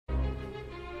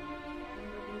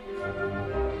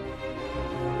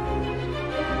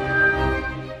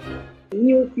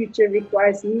future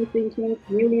requires new thinking,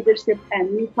 new leadership, and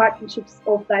new partnerships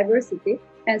of diversity.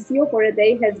 And CEO for a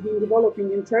Day has been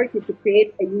developing in Turkey to create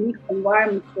a unique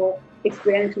environment for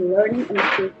experiential learning and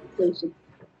experimentation.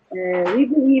 We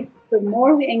believe the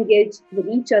more we engage with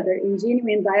each other in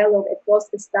genuine dialogue across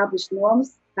established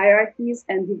norms, hierarchies,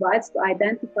 and divides to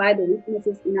identify the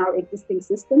weaknesses in our existing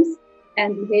systems and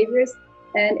behaviors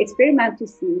and experiment to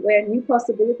see where new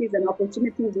possibilities and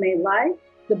opportunities may lie,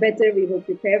 the better we will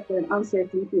prepare for an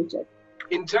uncertain future.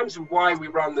 In terms of why we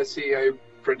run the CEO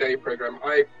for a Day program,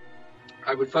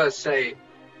 I would first say,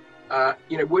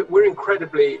 we're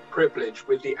incredibly privileged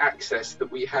with the access that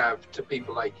we have to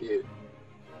people like you.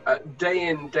 Day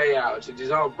in, day out, it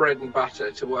is our bread and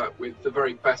butter to work with the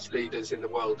very best leaders in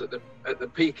the world at the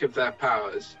peak of their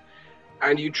powers.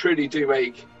 And you truly do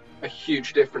make a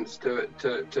huge difference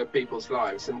to people's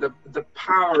lives. And the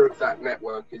power of that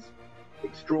network is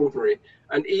extraordinary.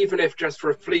 And even if just for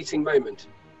a fleeting moment,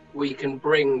 we can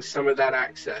bring some of that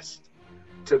access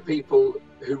to people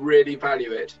who really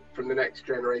value it from the next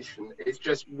generation, it's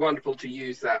just wonderful to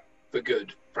use that for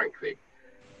good, frankly.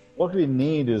 What we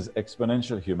need is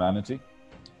exponential humanity,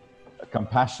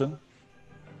 compassion,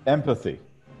 empathy.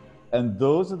 And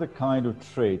those are the kind of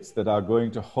traits that are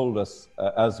going to hold us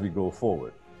as we go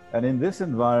forward. And in this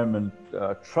environment,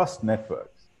 trust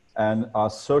networks and our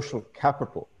social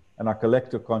capital and our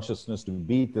collective consciousness to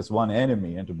beat this one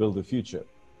enemy and to build the future,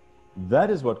 that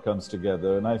is what comes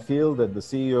together. And I feel that the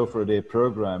CEO for a Day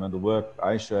program and the work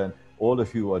Aisha and all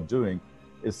of you are doing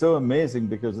is so amazing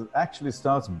because it actually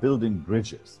starts building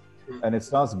bridges and it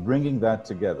starts bringing that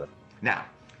together. Now,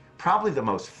 probably the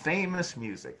most famous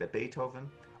music that Beethoven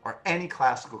or any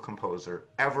classical composer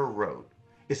ever wrote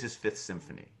is his Fifth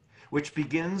Symphony, which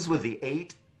begins with the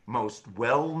 8 most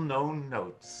well-known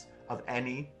notes of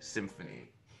any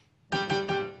symphony.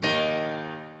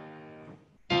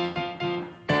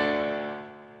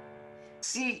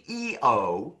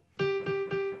 CEO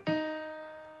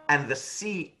and the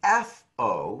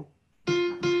CFO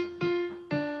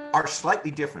are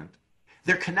slightly different.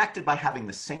 They're connected by having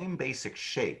the same basic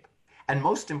shape, and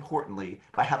most importantly,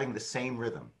 by having the same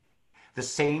rhythm, the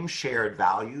same shared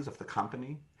values of the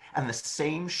company, and the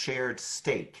same shared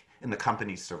stake in the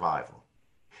company's survival.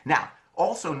 Now,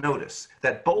 also notice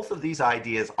that both of these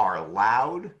ideas are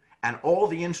loud, and all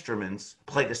the instruments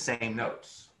play the same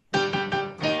notes.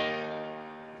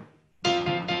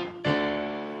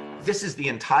 This is the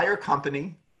entire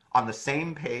company on the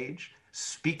same page,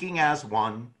 speaking as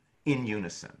one, in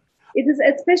unison. It is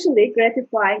especially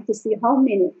gratifying to see how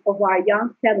many of our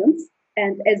young talents,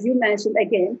 and as you mentioned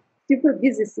again, super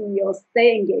busy CEOs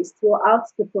stay engaged throughout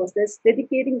the process,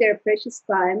 dedicating their precious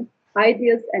time,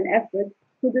 ideas, and effort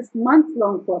to this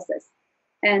month-long process.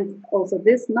 And also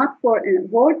this not for an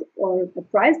award or a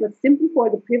prize, but simply for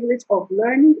the privilege of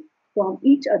learning from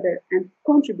each other and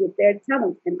contribute their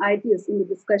talent and ideas in the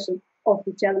discussion of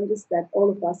the challenges that all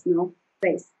of us now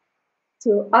face.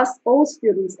 To us, all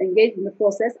students engaged in the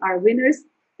process are winners,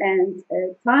 and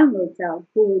time will tell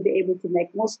who will be able to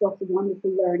make most of the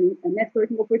wonderful learning and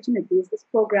networking opportunities this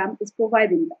program is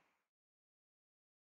providing them.